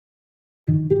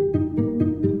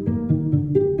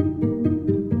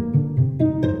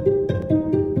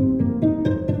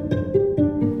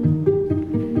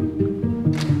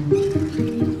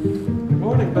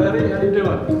Morning, Betty. How you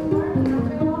doing?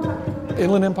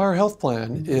 Inland Empire Health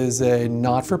Plan is a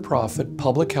not-for-profit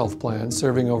public health plan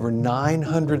serving over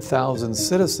 900,000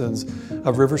 citizens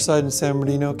of Riverside and San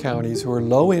Bernardino counties who are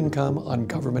low income on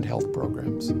government health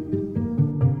programs.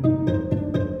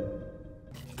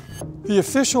 The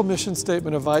official mission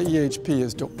statement of IEHP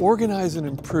is to organize and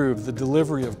improve the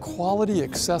delivery of quality,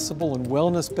 accessible, and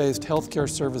wellness-based healthcare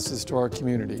services to our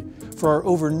community. For our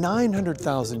over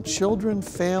 900,000 children,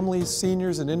 families,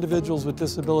 seniors, and individuals with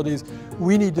disabilities,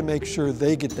 we need to make sure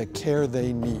they get the care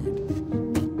they need.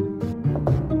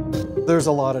 There's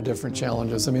a lot of different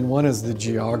challenges. I mean, one is the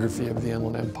geography of the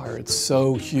Inland Empire. It's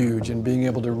so huge, and being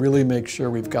able to really make sure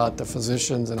we've got the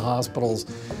physicians and hospitals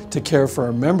to care for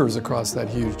our members across that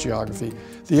huge geography.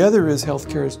 The other is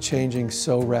healthcare is changing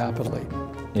so rapidly.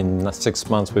 In 6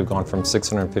 months, we've gone from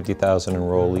 650,000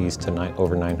 enrollees to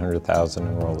over 900,000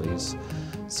 enrollees.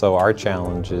 So our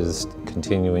challenge is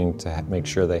continuing to make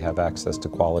sure they have access to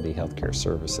quality healthcare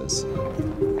services.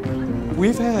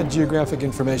 We've had geographic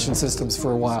information systems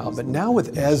for a while, but now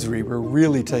with ESRI, we're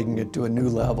really taking it to a new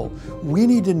level. We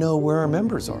need to know where our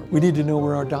members are. We need to know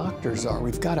where our doctors are.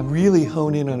 We've got to really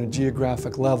hone in on a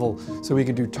geographic level so we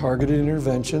can do targeted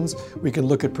interventions. We can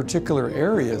look at particular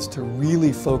areas to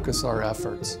really focus our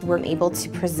efforts. We're able to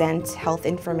present health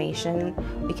information.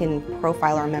 We can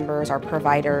profile our members, our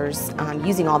providers,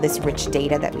 using all this rich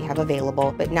data that we have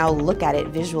available, but now look at it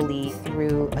visually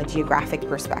through a geographic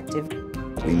perspective.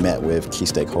 We met with key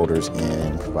stakeholders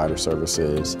in provider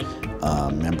services,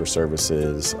 member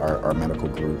services, our medical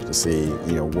group to see,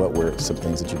 what were some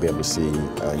things that you'd be able to see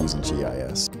using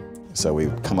GIS. So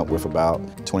we've come up with about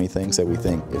 20 things that we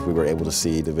think if we were able to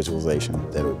see the visualization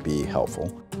that it would be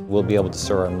helpful. We'll be able to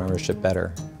serve our membership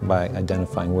better by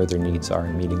identifying where their needs are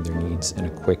and meeting their needs in a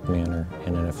quick manner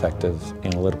and an effective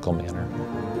analytical manner.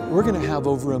 We're going to have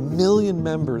over 1 million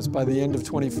members by the end of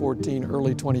 2014,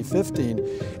 early 2015,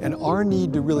 and our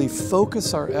need to really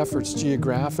focus our efforts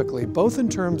geographically, both in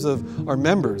terms of our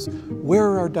members, where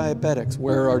are our diabetics,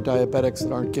 where are our diabetics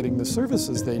that aren't getting the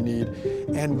services they need,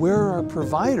 and where are our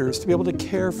providers to be able to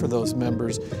care for those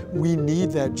members. We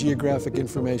need that geographic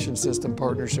information system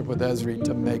partnership with ESRI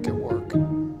to make it work.